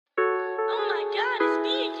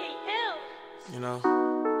You know,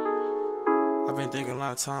 I've been thinking a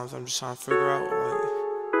lot of times. I'm just trying to figure out, like,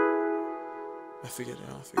 I forget it.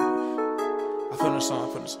 I put in a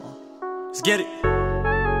song. Let's get it.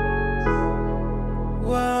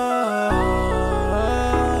 Whoa,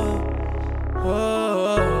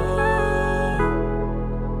 whoa,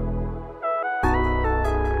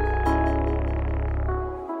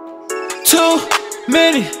 too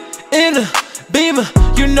many in the Beamer.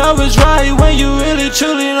 You know it's right when you really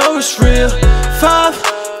truly know it's real.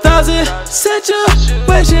 5,000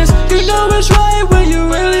 situations. You know it's right when you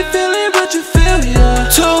really feeling what you feel, yeah.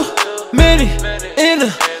 Too many in the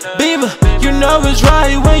Beamer. You know it's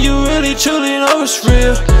right when you really truly know it's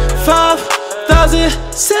real. 5,000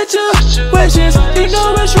 situations. You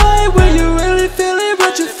know it's right when you really feeling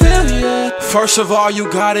what you feel, yeah. First of all, you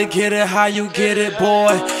gotta get it how you get it,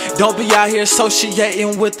 boy. Don't be out here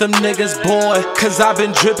associating with them niggas, boy. Cause I've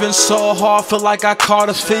been dripping so hard, feel like I caught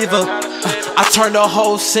a fever. I turned the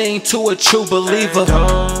whole scene to a true believer.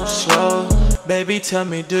 Don't slow, baby, tell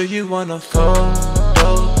me, do you wanna photo?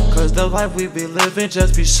 Cause the life we be living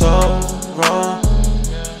just be so wrong.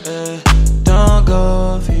 Don't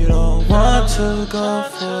go if you don't want to go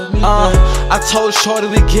for me. I told Shorty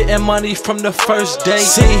we getting money from the first day.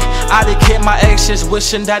 See, I done kept my exes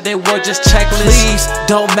wishing that they were just checklists. Please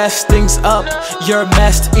don't mess things up, you're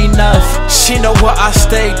messed enough. She know where I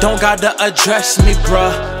stay, don't gotta address me,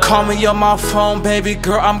 bruh. Call me on my phone, baby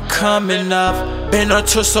girl, I'm coming up. Been up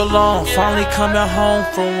too so long, finally coming home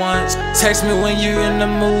for once. Text me when you in the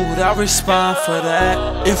mood, I'll respond for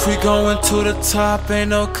that. If we going to the top, ain't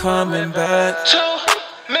no coming back. Too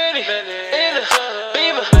many in the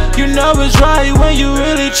Beamer. You know it's right when you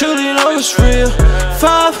really truly know it's real.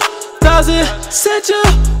 5,000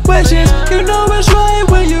 situations. You know it's right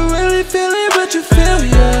when you really feeling what you feel,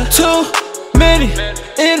 yeah. Too many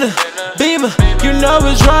in the Beamer. You know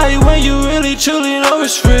it's right when you really truly know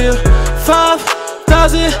it's real.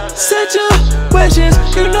 5,000 situations.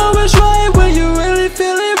 You know it's right when you really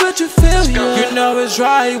feeling what you feel, yeah. You know it's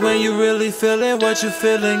right when you really feeling what you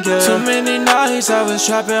feeling, yeah. Too many nights I was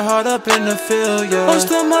trapping hard up in the field, yeah.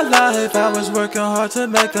 Most of my life I was working hard to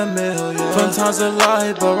make a meal, yeah. Fun times a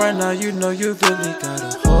lie, but right now you know you really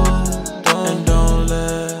gotta hold on. And don't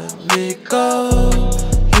let me go.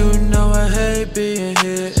 You know I hate being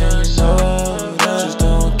here, and you know that. Just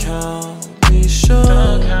don't count me short.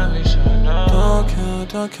 Don't count me short, no.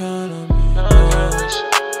 Don't count on me, no.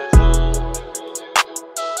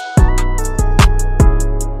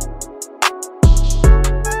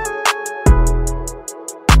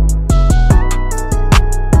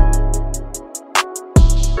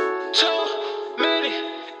 Too many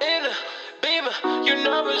in the Beamer. You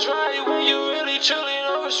know it's right when you really truly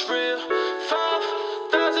know it's real.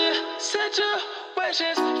 5,000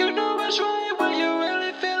 situations. You know it's right when you really